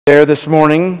There this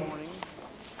morning.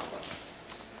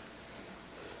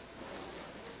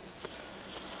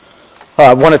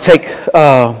 I want to take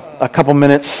a couple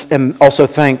minutes and also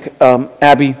thank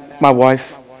Abby, my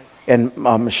wife, and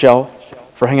Michelle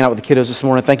for hanging out with the kiddos this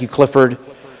morning. Thank you, Clifford,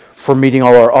 for meeting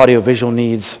all our audio-visual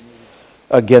needs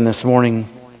again this morning.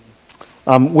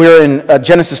 We're in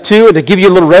Genesis 2, and to give you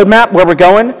a little roadmap where we're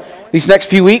going these next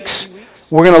few weeks,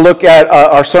 we're going to look at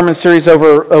our sermon series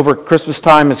over Christmas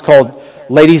time. Is called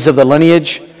Ladies of the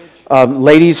Lineage,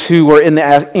 ladies who were in the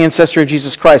ancestry of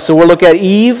Jesus Christ. So we'll look at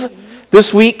Eve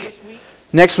this week.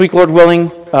 Next week, Lord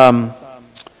willing,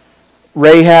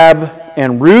 Rahab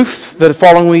and Ruth the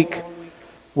following week.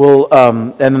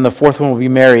 And then the fourth one will be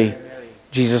Mary,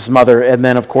 Jesus' mother. And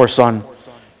then, of course, on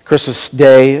Christmas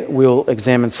Day, we'll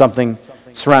examine something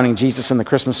surrounding Jesus and the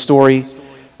Christmas story.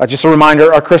 Just a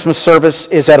reminder, our Christmas service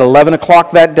is at 11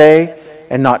 o'clock that day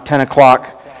and not 10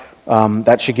 o'clock.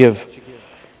 That should give...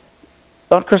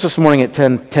 On Christmas morning at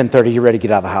 10:30, you're ready to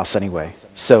get out of the house anyway.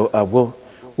 So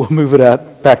we'll move it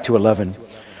up back to 11.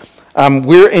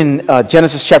 We're in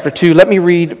Genesis chapter 2. Let me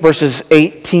read verses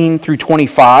 18 through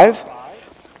 25,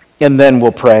 and then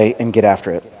we'll pray and get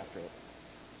after it.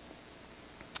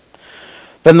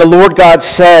 Then the Lord God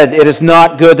said, "It is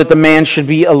not good that the man should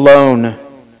be alone.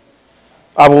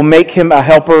 I will make him a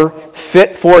helper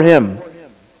fit for him."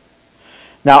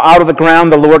 Now out of the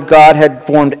ground the Lord God had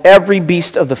formed every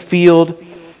beast of the field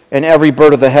and every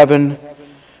bird of the heaven,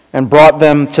 and brought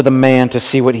them to the man to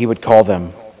see what he would call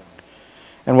them.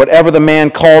 And whatever the man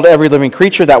called every living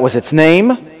creature, that was its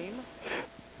name.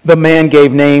 The man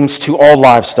gave names to all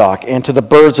livestock, and to the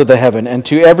birds of the heaven, and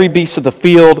to every beast of the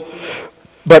field.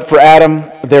 But for Adam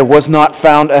there was not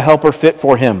found a helper fit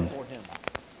for him.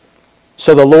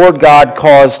 So the Lord God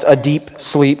caused a deep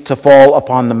sleep to fall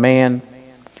upon the man,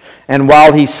 and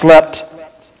while he slept,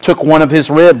 took one of his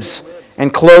ribs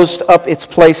and closed up its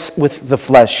place with the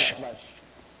flesh.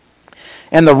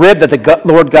 And the rib that the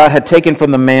Lord God had taken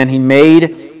from the man, he made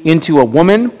into a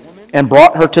woman and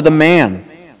brought her to the man.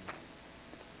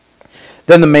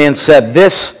 Then the man said,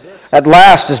 "This at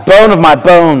last is bone of my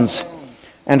bones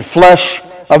and flesh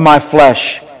of my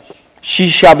flesh. She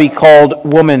shall be called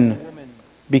woman,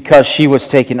 because she was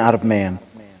taken out of man.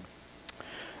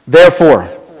 Therefore,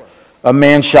 a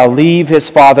man shall leave his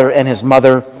father and his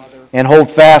mother and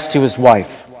hold fast to his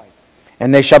wife,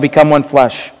 and they shall become one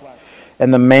flesh.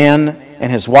 And the man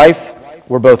and his wife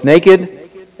were both naked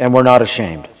and were not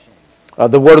ashamed."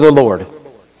 The word of the Lord.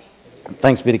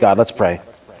 Thanks be to God. Let's pray.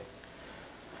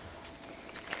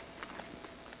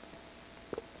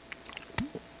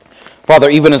 Father,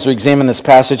 even as we examine this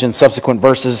passage and subsequent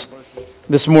verses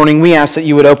this morning, we ask that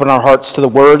you would open our hearts to the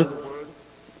word.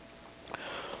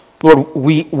 Lord,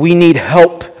 we need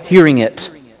help hearing it.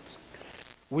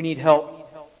 We need help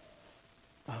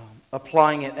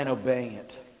applying it and obeying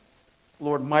it.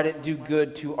 Lord, might it do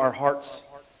good to our hearts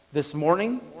this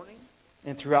morning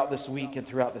and throughout this week and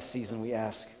throughout this season, we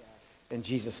ask. In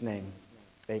Jesus' name,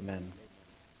 amen.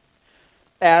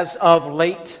 As of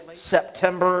late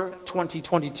September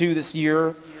 2022 this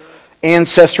year,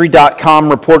 Ancestry.com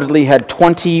reportedly had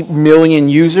 20 million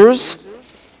users,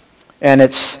 and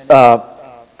its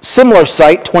similar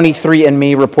site,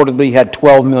 23andMe, reportedly had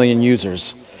 12 million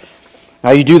users.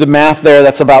 Now you do the math there,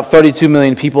 that's about 32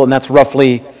 million people, and that's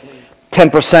roughly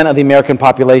 10% of the American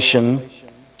population.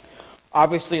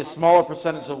 Obviously a smaller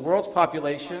percentage of the world's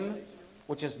population,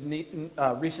 which has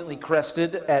recently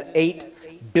crested at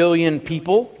 8 billion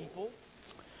people.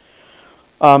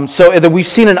 So we've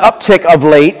seen an uptick of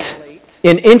late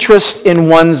in interest in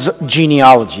one's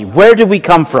genealogy. Where did we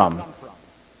come from?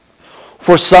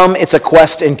 For some, it's a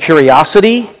quest in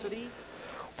curiosity.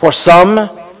 For some,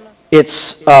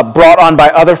 it's brought on by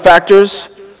other factors,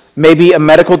 maybe a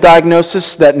medical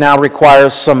diagnosis that now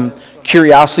requires some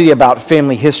curiosity about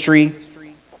family history.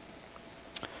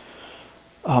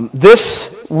 This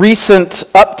recent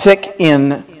uptick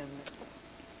in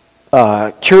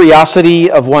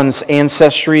curiosity of one's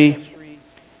ancestry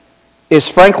is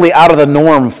frankly out of the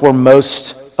norm for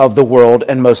most of the world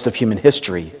and most of human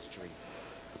history.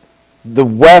 The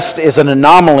West is an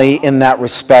anomaly in that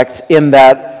respect, in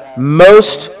that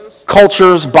most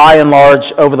cultures, by and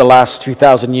large, over the last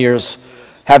 2,000 years,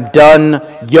 have done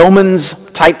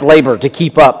yeoman's-type labor to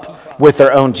keep up with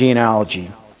their own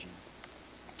genealogy.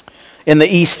 In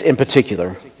the East, in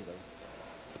particular.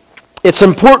 It's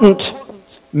important,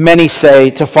 many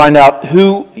say, to find out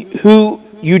who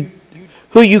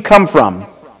you come from.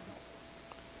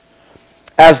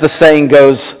 As the saying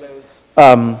goes,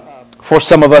 for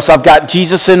some of us, I've got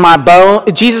Jesus in my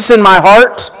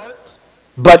heart,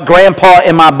 but grandpa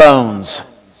in my bones.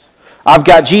 I've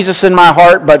got Jesus in my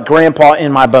heart, but grandpa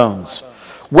in my bones.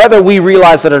 Whether we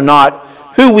realize it or not,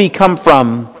 who we come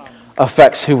from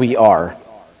affects who we are.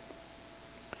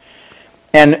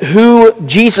 And who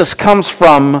Jesus comes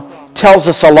from tells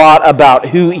us a lot about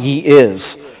who he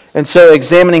is. And so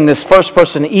examining this first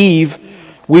person, Eve,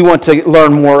 we want to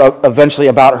learn more eventually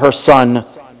about her son,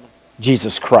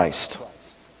 Jesus Christ.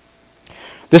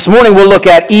 This morning we'll look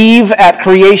at Eve at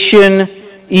creation,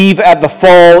 Eve at the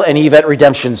fall, and Eve at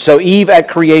redemption. So Eve at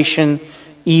creation,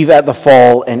 Eve at the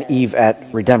fall, and Eve at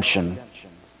redemption.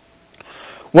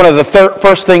 One of the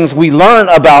first things we learn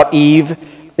about Eve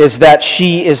is that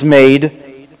she is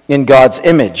made in God's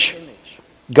image.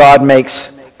 God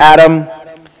makes Adam,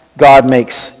 God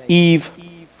makes Eve,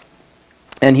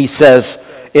 and he says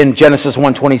in Genesis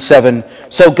 1:27,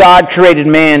 so God created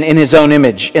man in his own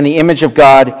image. In the image of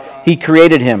God, he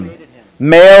created him.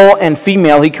 Male and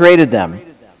female, he created them.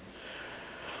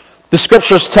 The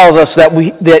scriptures tells us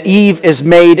that Eve is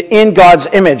made in God's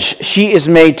image. She is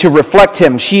made to reflect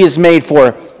him. She is made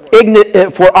for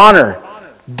honor,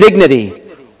 dignity,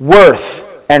 worth,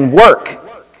 and work.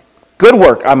 Good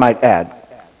work, I might add.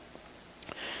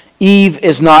 Eve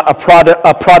is not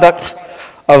a product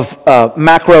of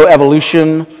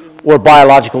macroevolution or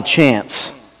biological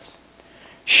chance.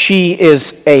 She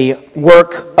is a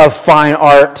work of fine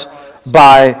art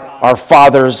by our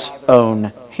Father's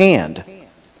own hand.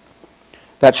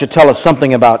 That should tell us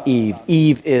something about Eve.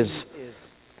 Eve is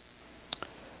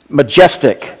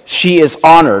majestic. She is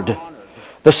honored.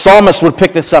 The psalmist would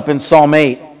pick this up in Psalm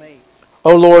 8.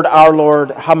 O Lord, our Lord,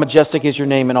 how majestic is your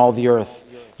name in all the earth.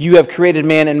 You have created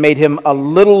man and made him a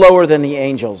little lower than the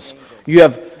angels. You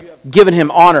have given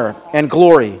him honor and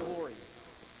glory.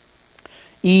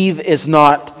 Eve is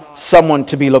not someone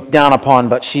to be looked down upon,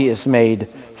 but she is made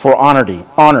for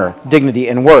honor, dignity,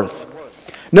 and worth.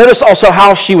 Notice also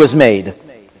how she was made.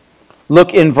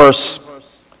 Look in verse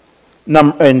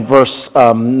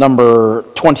number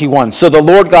 21. So the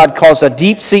Lord God caused a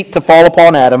deep sleep to fall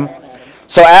upon Adam.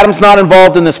 So Adam's not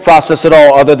involved in this process at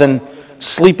all, other than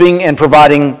sleeping and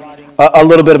providing a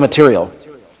little bit of material.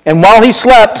 And while he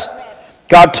slept,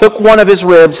 God took one of his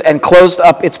ribs and closed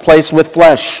up its place with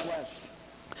flesh.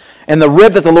 And the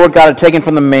rib that the Lord God had taken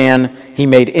from the man, he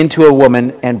made into a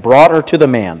woman and brought her to the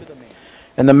man.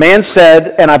 And the man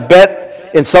said, and I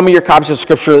bet in some of your copies of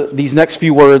Scripture, these next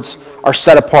few words are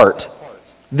set apart.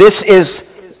 This is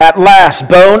at last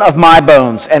bone of my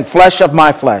bones and flesh of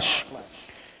my flesh.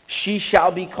 She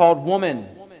shall be called woman,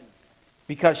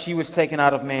 because she was taken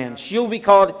out of man. She will be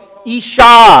called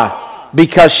Isha,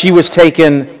 because she was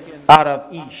taken out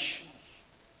of Ish.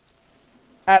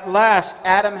 At last,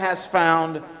 Adam has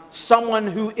found someone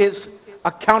who is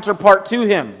a counterpart to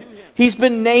him. He's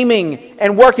been naming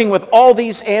and working with all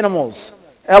these animals,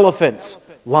 elephants,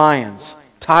 lions,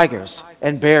 tigers,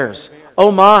 and bears.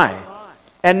 Oh my.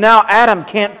 And now Adam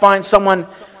can't find someone.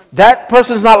 That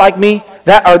person's not like me.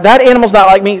 That animal's not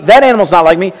like me. That animal's not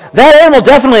like me. That animal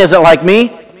definitely isn't like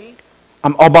me.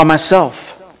 I'm all by myself.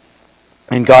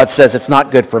 And God says it's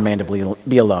not good for a man to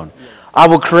be alone. I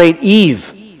will create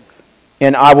Eve.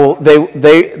 And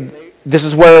this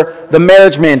is where the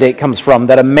marriage mandate comes from,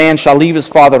 that a man shall leave his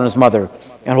father and his mother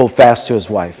and hold fast to his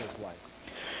wife.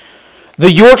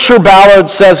 The Yorkshire ballad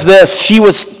says this, she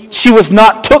was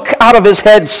not took out of his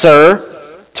head, sir,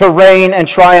 to reign and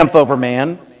triumph over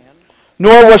man,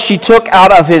 nor was she took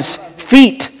out of his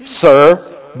feet,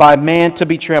 sir, by man to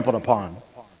be trampled upon.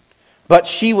 But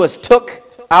she was took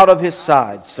out of his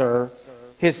side, sir,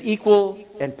 his equal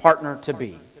and partner to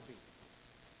be.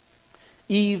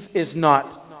 Eve is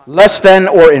not less than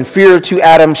or inferior to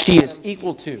Adam. She is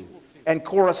equal to and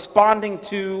corresponding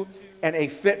to and a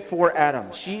fit for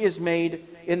Adam. She is made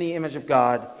in the image of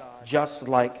God, just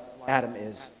like Adam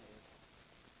is.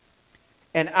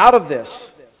 And out of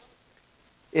this,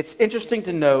 it's interesting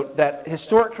to note that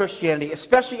historic Christianity,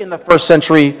 especially in the first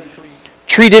century,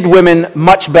 treated women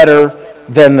much better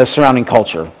than the surrounding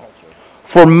culture.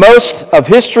 For most of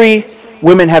history,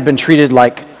 women have been treated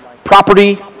like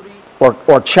property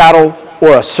or chattel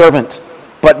or a servant,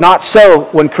 but not so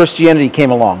when Christianity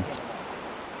came along.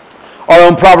 Our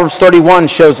own Proverbs 31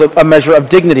 shows a measure of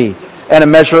dignity and a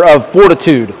measure of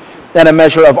fortitude and a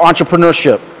measure of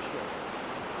entrepreneurship.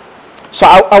 So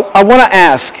I want to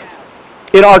ask,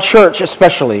 in our church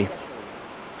especially,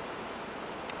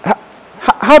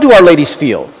 how do our ladies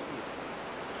feel?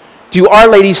 Do our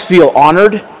ladies feel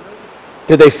honored?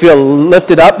 Do they feel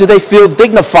lifted up? Do they feel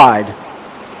dignified?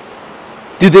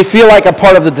 Do they feel like a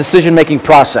part of the decision-making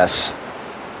process?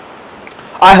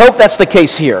 I hope that's the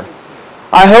case here.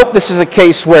 I hope this is a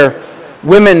case where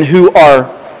women who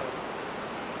are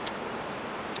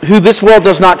who this world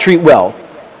does not treat well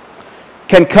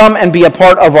can come and be a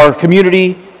part of our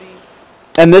community,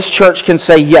 and this church can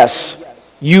say, yes,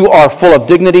 you are full of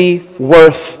dignity,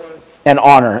 worth, and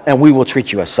honor, and we will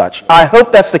treat you as such. I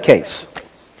hope that's the case.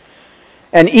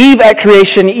 And Eve at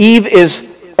creation, Eve is,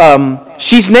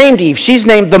 she's named Eve. She's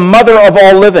named the mother of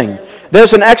all living.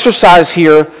 There's an exercise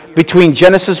here between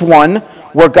Genesis 1,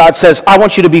 where God says, I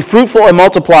want you to be fruitful and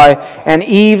multiply, and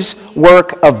Eve's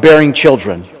work of bearing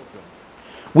children.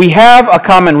 We have a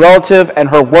common relative, and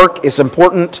her work is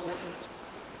important.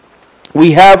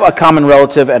 We have a common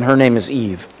relative, and her name is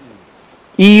Eve.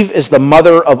 Eve is the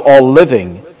mother of all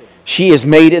living. She is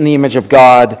made in the image of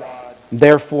God.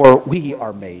 Therefore, we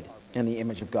are made in the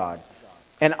image of God.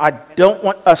 And I don't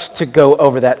want us to go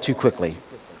over that too quickly.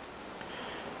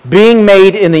 Being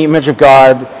made in the image of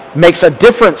God makes a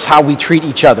difference how we treat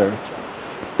each other.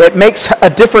 It makes a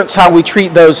difference how we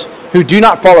treat those who do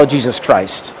not follow Jesus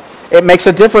Christ. It makes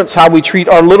a difference how we treat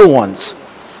our little ones.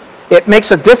 It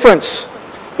makes a difference.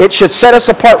 It should set us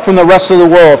apart from the rest of the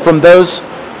world, from those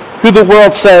who the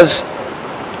world says,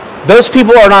 those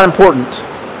people are not important.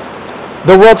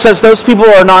 The world says those people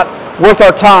are not worth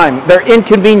our time. They're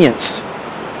inconvenienced.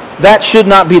 That should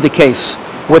not be the case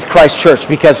with Christ Church,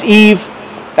 because Eve,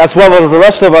 as well as the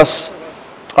rest of us,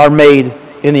 are made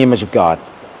in the image of God.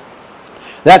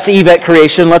 That's Eve at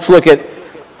creation. Let's look at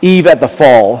Eve at the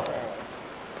fall.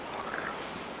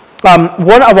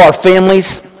 One of our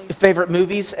family's favorite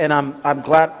movies, and I'm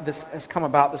glad this has come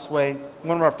about this way,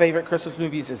 one of our favorite Christmas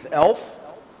movies is Elf,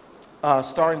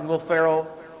 starring Will Ferrell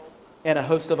and a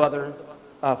host of other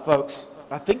folks.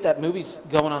 I think that movie's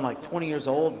going on like 20 years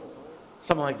old,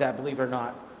 something like that, believe it or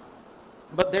not.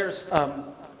 But there's,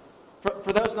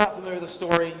 for those not familiar with the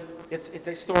story, it's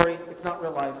a story, it's not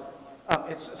real life.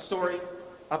 It's a story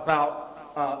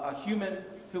about a human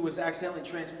who was accidentally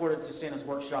transported to Santa's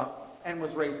workshop and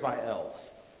was raised by elves.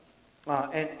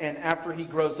 And after he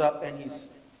grows up and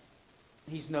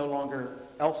he's no longer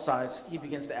elf size, he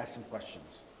begins to ask some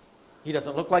questions. He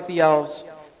doesn't look like the elves.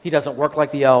 He doesn't work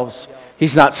like the elves.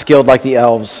 He's not skilled like the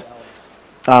elves.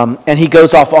 And he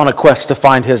goes off on a quest to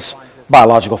find his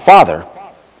biological father.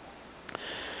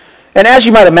 And as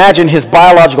you might imagine, his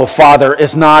biological father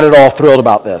is not at all thrilled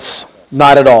about this.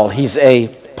 Not at all. He's a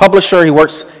publisher.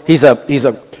 He's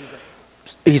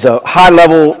a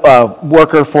high-level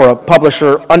worker for a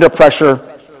publisher under pressure,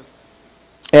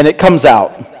 and it comes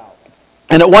out.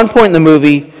 And at one point in the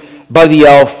movie, Buddy the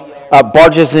Elf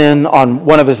barges in on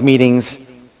one of his meetings,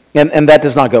 and that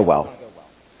does not go well.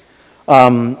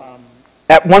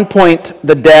 At one point,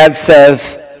 the dad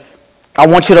says, I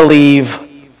want you to leave.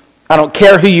 I don't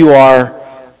care who you are.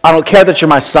 I don't care that you're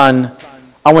my son.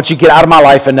 I want you to get out of my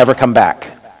life and never come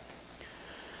back.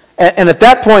 And at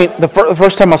that point, the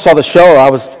first time I saw the show, I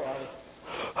was,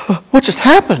 what just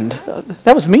happened?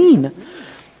 That was mean.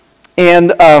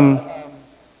 And I'm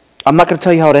not going to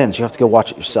tell you how it ends. You have to go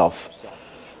watch it yourself.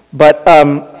 But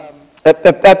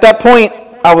at that point,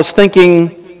 I was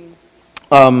thinking,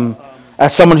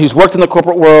 as someone who's worked in the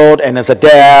corporate world and as a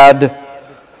dad,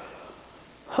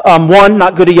 one,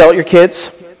 not good to yell at your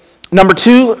kids. Number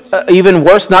two, even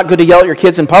worse, not good to yell at your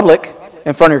kids in public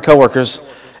in front of your coworkers.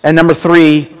 And number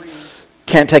three,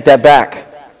 can't take that back.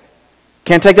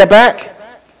 Can't take that back.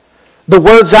 The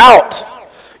word's out.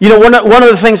 You know, one of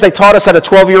the things they taught us as a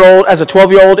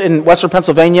 12-year-old in Western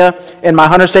Pennsylvania in my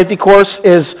hunter safety course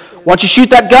is once you shoot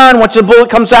that gun, once the bullet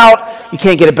comes out, you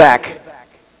can't get it back.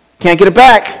 Can't get it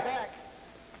back.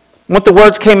 Once the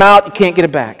words came out, you can't get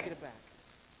it back.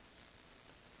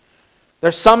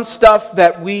 There's some stuff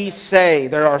that we say,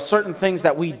 there are certain things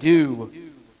that we do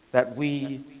that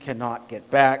we cannot get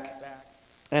back.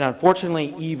 And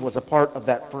unfortunately, Eve was a part of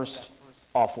that first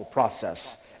awful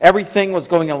process. Everything was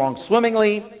going along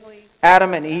swimmingly.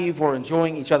 Adam and Eve were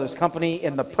enjoying each other's company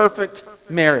in the perfect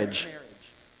marriage.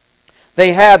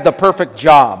 They had the perfect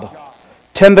job.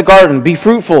 Tend the garden, be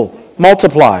fruitful,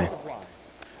 multiply.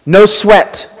 No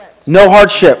sweat, no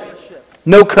hardship,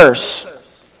 no curse.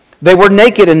 They were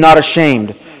naked and not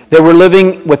ashamed. They were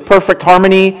living with perfect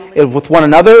harmony with one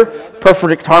another,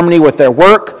 perfect harmony with their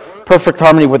work, perfect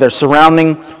harmony with their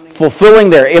surrounding, fulfilling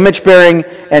their image-bearing,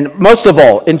 and most of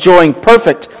all, enjoying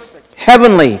perfect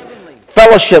heavenly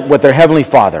fellowship with their Heavenly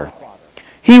Father.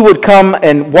 He would come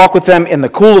and walk with them in the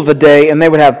cool of the day, and they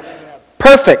would have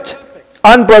perfect,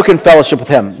 unbroken fellowship with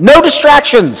Him. No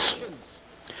distractions.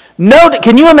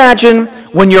 Can you imagine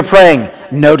when you're praying,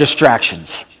 no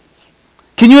distractions?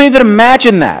 Can you even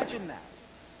imagine that?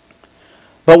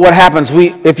 But what happens?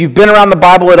 If you've been around the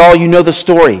Bible at all, you know the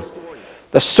story.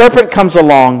 The serpent comes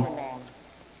along,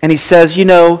 and he says,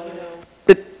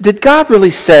 did God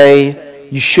really say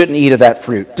you shouldn't eat of that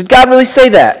fruit. Did God really say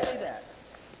that?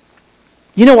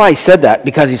 You know why he said that?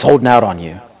 Because he's holding out on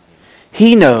you.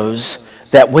 He knows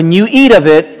that when you eat of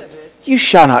it, you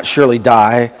shall not surely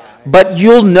die, but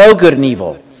you'll know good and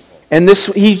evil. And this,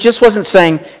 he just wasn't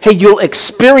saying, hey, you'll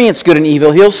experience good and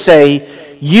evil. He'll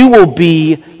say, you will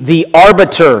be the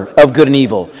arbiter of good and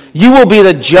evil. You will be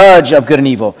the judge of good and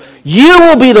evil. You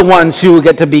will be the ones who will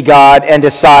get to be God and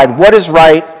decide what is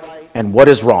right and what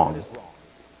is wrong.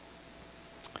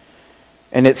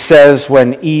 And it says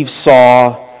when Eve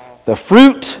saw the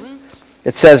fruit,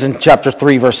 it says in chapter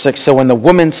 3, verse 6, so when the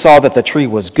woman saw that the tree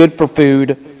was good for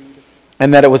food,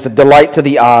 and that it was a delight to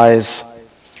the eyes,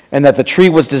 and that the tree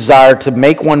was desired to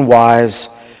make one wise,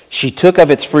 she took of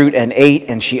its fruit and ate,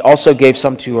 and she also gave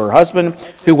some to her husband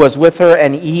who was with her,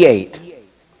 and he ate.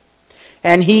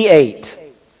 And he ate.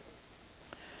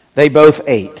 They both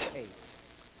ate.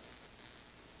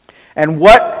 And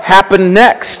what happened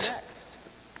next?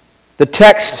 The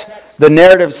text, the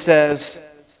narrative says,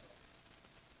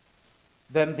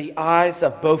 then the eyes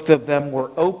of both of them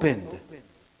were opened.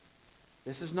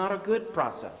 This is not a good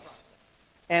process.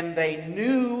 And they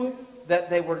knew that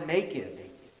they were naked.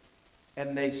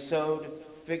 And they sewed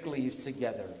fig leaves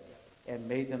together and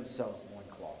made themselves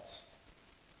loincloths.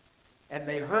 And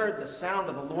they heard the sound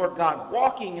of the Lord God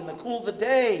walking in the cool of the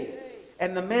day.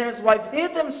 And the man and his wife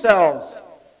hid themselves.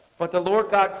 But the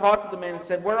Lord God called to the man and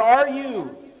said, where are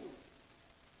you?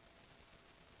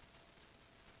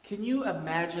 Can you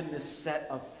imagine this set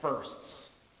of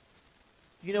firsts?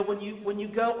 You know, when you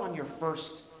go on your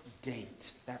first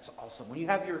date, that's awesome. When you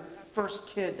have your first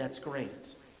kid, that's great.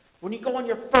 When you go on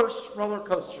your first roller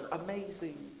coaster,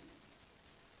 amazing.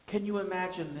 Can you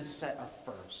imagine this set of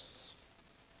firsts?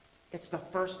 It's the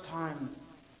first time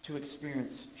to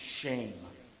experience shame.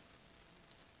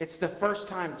 It's the first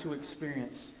time to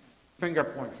experience finger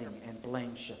pointing and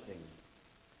blame shifting.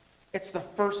 It's the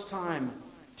first time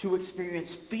to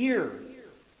experience fear,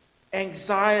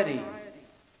 anxiety,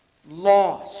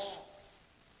 loss.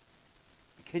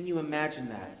 Can you imagine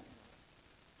that?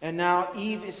 And now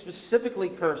Eve is specifically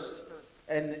cursed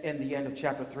in the end of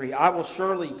chapter 3. I will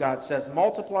surely, God says,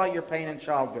 multiply your pain in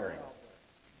childbearing.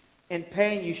 In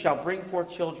pain you shall bring forth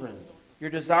children. Your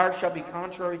desire shall be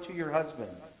contrary to your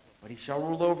husband, but he shall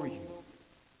rule over you.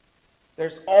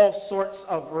 There's all sorts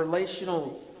of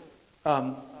relational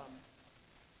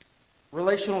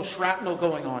shrapnel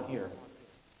going on here.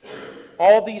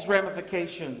 All these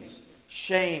ramifications,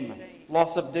 shame,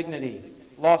 loss of dignity,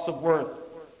 loss of worth,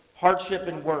 hardship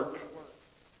in work.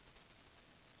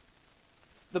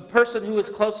 The person who is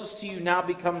closest to you now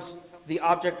becomes the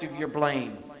object of your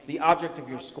blame, the object of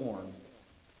your scorn.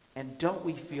 And don't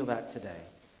we feel that today?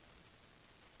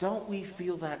 Don't we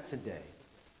feel that today?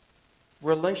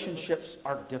 Relationships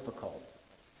are difficult.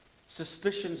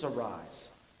 Suspicions arise.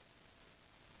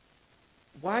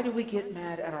 Why do we get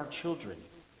mad at our children?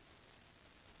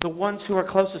 The ones who are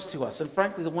closest to us, and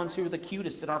frankly, the ones who are the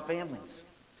cutest in our families.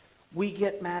 We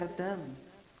get mad at them.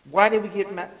 Why do we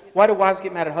get mad? Why do wives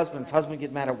get mad at husbands? Husbands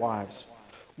get mad at wives.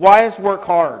 Why is work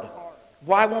hard?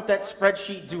 Why won't that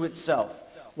spreadsheet do itself?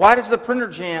 Why does the printer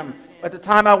jam at the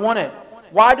time I want it?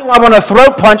 Why do I want to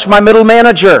throat punch my middle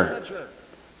manager?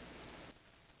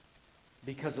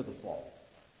 Because of the fall.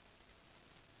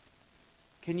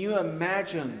 Can you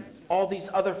imagine all these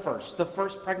other firsts? The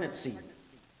first pregnancy,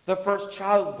 the first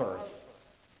childbirth.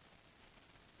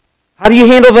 How do you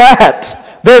handle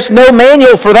that? There's no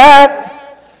manual for that.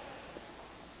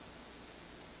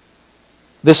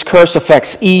 This curse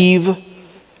affects Eve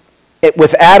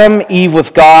with Adam, Eve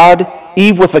with God,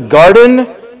 Eve with the garden.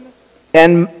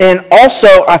 And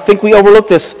also, I think we overlook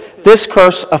this. This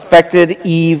curse affected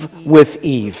Eve with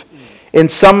Eve. And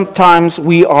sometimes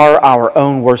we are our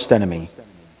own worst enemy.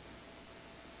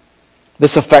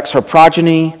 This affects her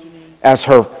progeny. As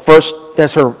her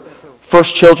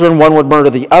first children, one would murder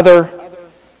the other.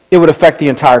 It would affect the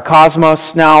entire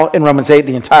cosmos. Now, in Romans 8,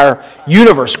 the entire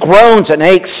universe groans and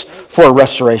aches for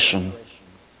restoration.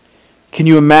 Can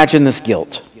you imagine this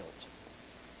guilt?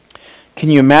 Can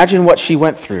you imagine what she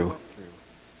went through?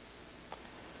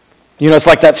 You know, it's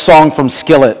like that song from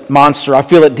Skillet, Monster. I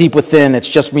feel it deep within. It's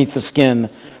just beneath the skin.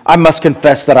 I must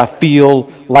confess that I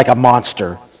feel like a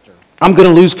monster. I'm going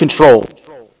to lose control.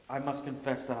 I must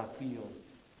confess that I feel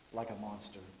like a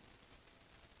monster.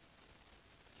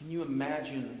 Can you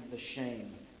imagine the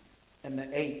shame and the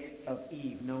ache of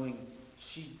Eve knowing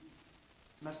she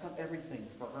messed up everything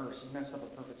for her? She messed up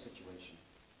a perfect situation.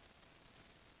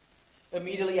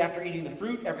 Immediately after eating the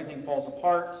fruit, everything falls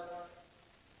apart.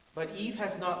 But Eve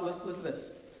has not, listen to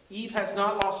this, Eve has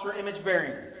not lost her image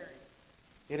bearing.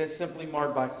 It is simply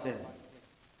marred by sin.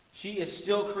 She is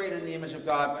still created in the image of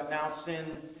God, but now sin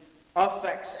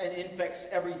affects and infects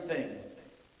everything.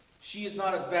 She is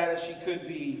not as bad as she could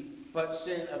be, but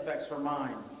sin affects her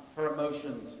mind, her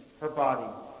emotions, her body,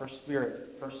 her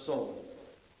spirit, her soul.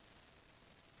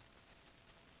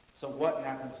 So what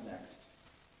happens next?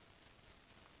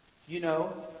 You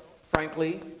know,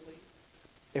 frankly,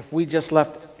 if we just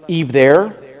left Eve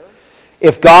there,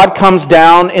 if God comes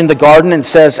down in the garden and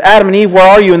says, Adam and Eve, where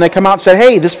are you? And they come out and say,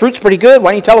 hey, this fruit's pretty good.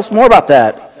 Why don't you tell us more about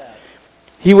that?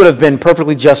 He would have been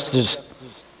perfectly just to just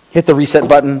hit the reset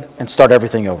button and start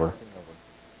everything over.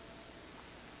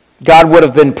 God would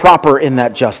have been proper in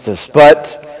that justice.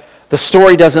 But the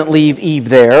story doesn't leave Eve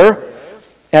there.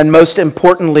 And most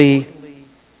importantly,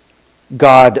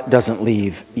 God doesn't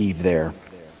leave Eve there.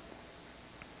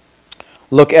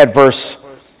 Look at verse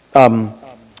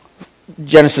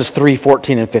Genesis 3,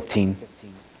 14 and 15.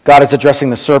 God is addressing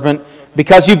the serpent.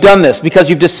 Because you've done this, because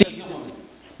you've deceived me,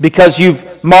 because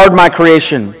you've marred my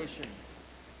creation,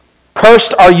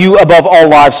 cursed are you above all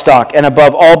livestock and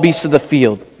above all beasts of the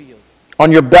field.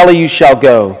 On your belly you shall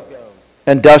go,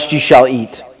 and dust you shall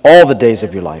eat all the days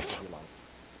of your life.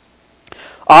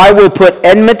 I will put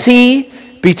enmity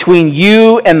between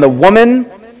you and the woman,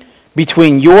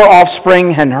 between your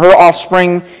offspring and her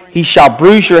offspring. He shall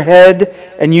bruise your head,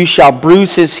 and you shall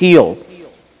bruise his heel.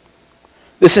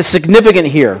 This is significant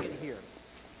here.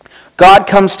 God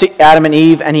comes to Adam and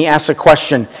Eve, and he asks a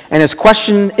question. And his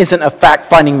question isn't a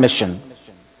fact-finding mission.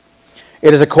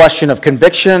 It is a question of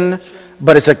conviction,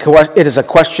 but it is a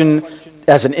question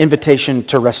as an invitation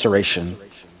to restoration.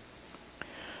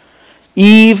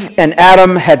 Eve and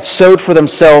Adam had sewed for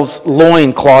themselves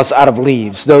loincloths out of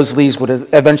leaves. Those leaves would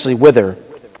eventually wither,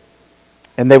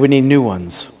 and they would need new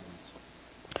ones.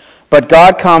 But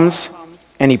God comes,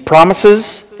 and he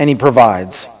promises, and he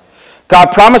provides. God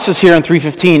promises here in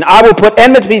 3:15, I will put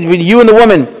enmity between you and the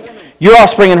woman, your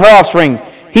offspring and her offspring.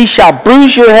 He shall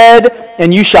bruise your head,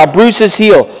 and you shall bruise his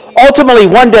heel. Ultimately,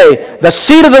 one day, the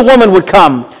seed of the woman would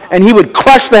come, and he would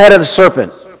crush the head of the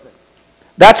serpent.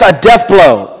 That's a death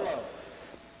blow.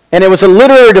 And it was a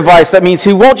literary device. That means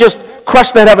he won't just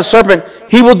crush the head of a serpent.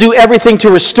 He will do everything to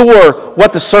restore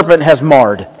what the serpent has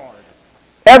marred.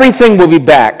 Everything will be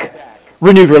back.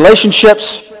 Renewed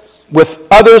relationships with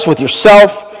others, with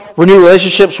yourself. Renewed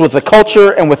relationships with the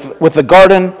culture and with the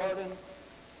garden.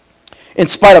 In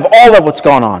spite of all of what's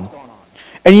gone on.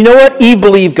 And you know what? Eve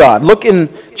believed God. Look in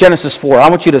Genesis 4. I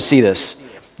want you to see this.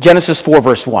 Genesis 4,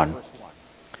 verse 1.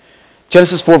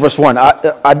 Genesis 4, verse 1.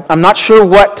 I'm not sure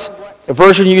what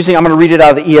version you're using. I'm going to read it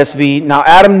out of the ESV. Now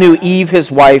Adam knew Eve,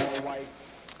 his wife,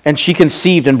 and she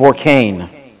conceived and bore Cain,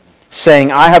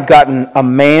 saying, I have gotten a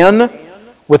man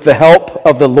with the help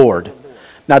of the Lord.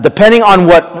 Now, depending on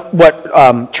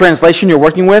what translation you're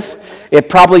working with, it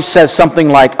probably says something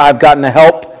like, I've gotten a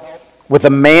help with a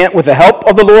man with the help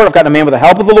of the Lord. I've gotten a man with the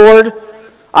help of the Lord.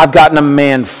 I've gotten a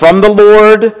man from the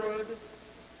Lord.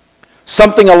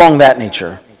 Something along that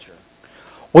nature.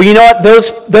 Well, you know what?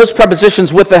 Those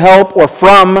prepositions with the help or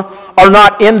from are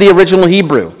not in the original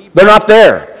Hebrew. They're not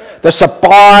there. They're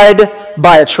supplied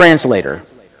by a translator.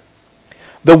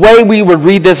 The way we would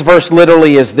read this verse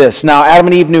literally is this. Now, Adam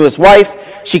and Eve knew his wife.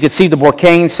 She conceived and bore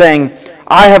Cain, saying,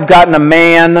 I have gotten a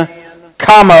man,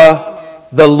 comma,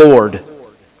 the Lord.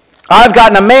 I've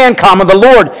gotten a man, comma, the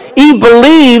Lord. Eve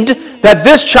believed that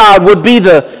this child would be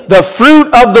the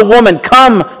fruit of the woman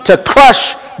come to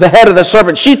crush the head of the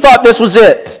serpent. She thought this was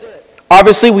it.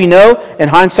 Obviously, we know in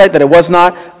hindsight that it was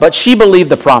not, but she believed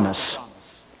the promise.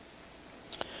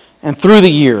 And through the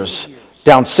years,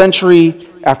 down century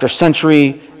after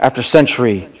century after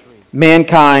century,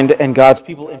 mankind and God's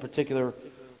people in particular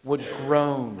would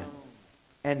groan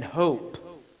and hope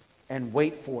and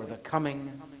wait for the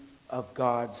coming of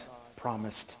God's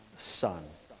promised Son.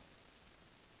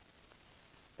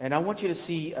 And I want you to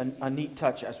see a neat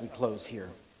touch as we close here.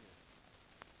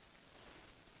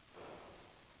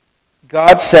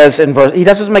 God says in verse, he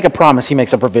doesn't make a promise, he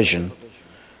makes a provision.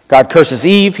 God curses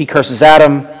Eve, he curses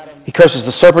Adam, he curses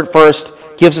the serpent first,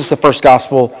 gives us the first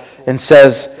gospel, and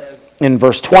says in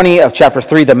verse 20 of chapter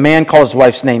 3, the man called his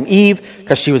wife's name Eve,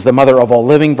 because she was the mother of all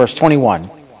living. Verse 21,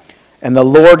 and the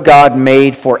Lord God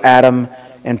made for Adam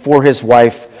and for his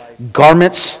wife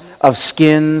garments of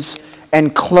skins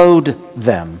and clothed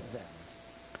them.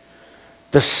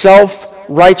 The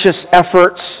self-righteous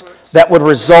efforts that would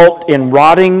result in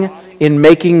rotting, in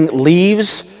making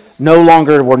leaves, no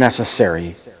longer were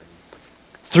necessary.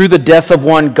 Through the death of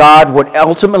one, God would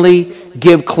ultimately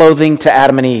give clothing to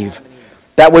Adam and Eve.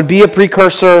 That would be a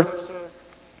precursor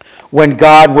when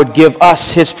God would give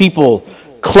us, his people,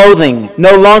 clothing.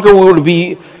 No longer would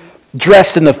we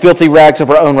dressed in the filthy rags of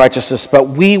our own righteousness, but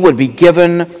we would be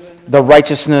given the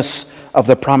righteousness of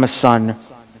the promised Son,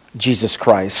 Jesus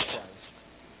Christ.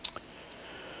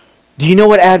 Do you know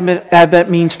what Advent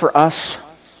means for us?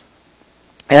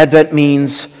 Advent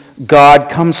means God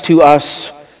comes to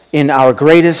us in our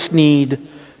greatest need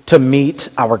to meet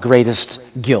our greatest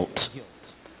guilt.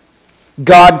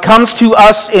 God comes to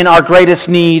us in our greatest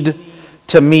need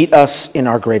to meet us in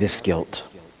our greatest guilt.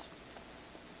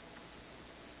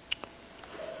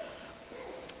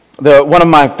 One of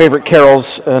my favorite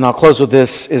carols, and I'll close with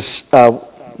this, is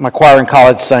my choir in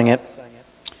college sang it.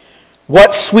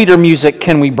 What sweeter music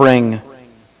can we bring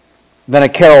than a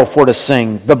carol for to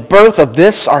sing? The birth of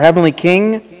this, our heavenly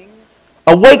King.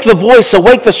 Awake the voice,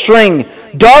 awake the string.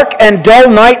 Dark and dull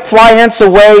night, fly hence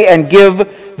away, and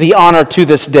give the honor to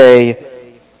this day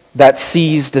that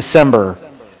sees December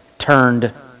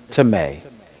turned to May.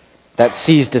 That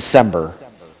sees December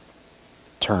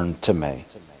turned to May.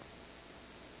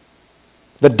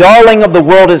 The darling of the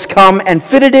world is come, and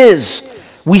fit it is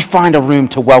we find a room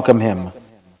to welcome him.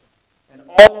 And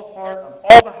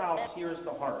all the house here is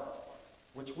the heart,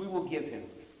 which we will give him,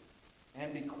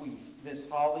 and bequeath this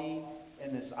holly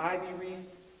and this ivy wreath,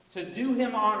 to do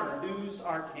him honor, who's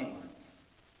our King,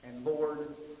 and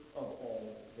Lord of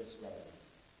all this realm.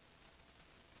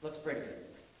 Let's pray together.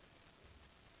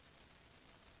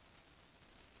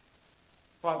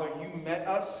 Father, you met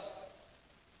us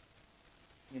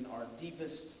in our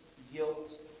deepest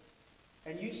guilt,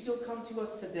 and you still come to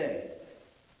us today.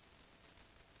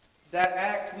 That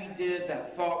act we did,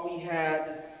 that thought we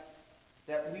had,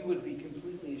 that we would be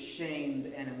completely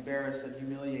ashamed and embarrassed and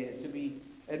humiliated, to be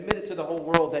admitted to the whole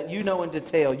world that you know in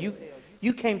detail.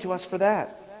 You came to us for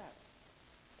that.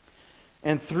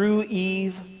 And through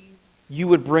Eve, you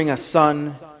would bring a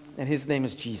son, and his name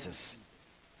is Jesus.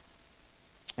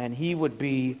 And he would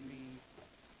be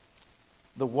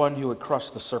the one who would crush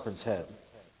the serpent's head.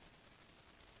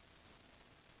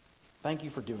 Thank you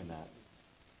for doing that.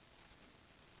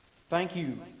 Thank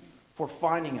you for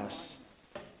finding us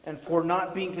and for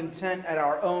not being content at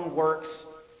our own works,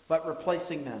 but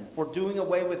replacing them, for doing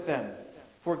away with them,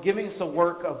 for giving us a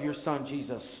work of your Son,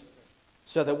 Jesus,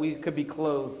 so that we could be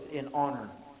clothed in honor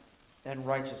and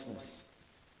righteousness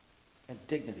and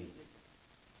dignity.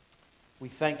 We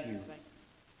thank you.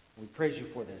 We praise you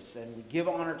for this, and we give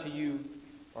honor to you,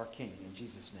 our King, in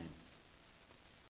Jesus' name.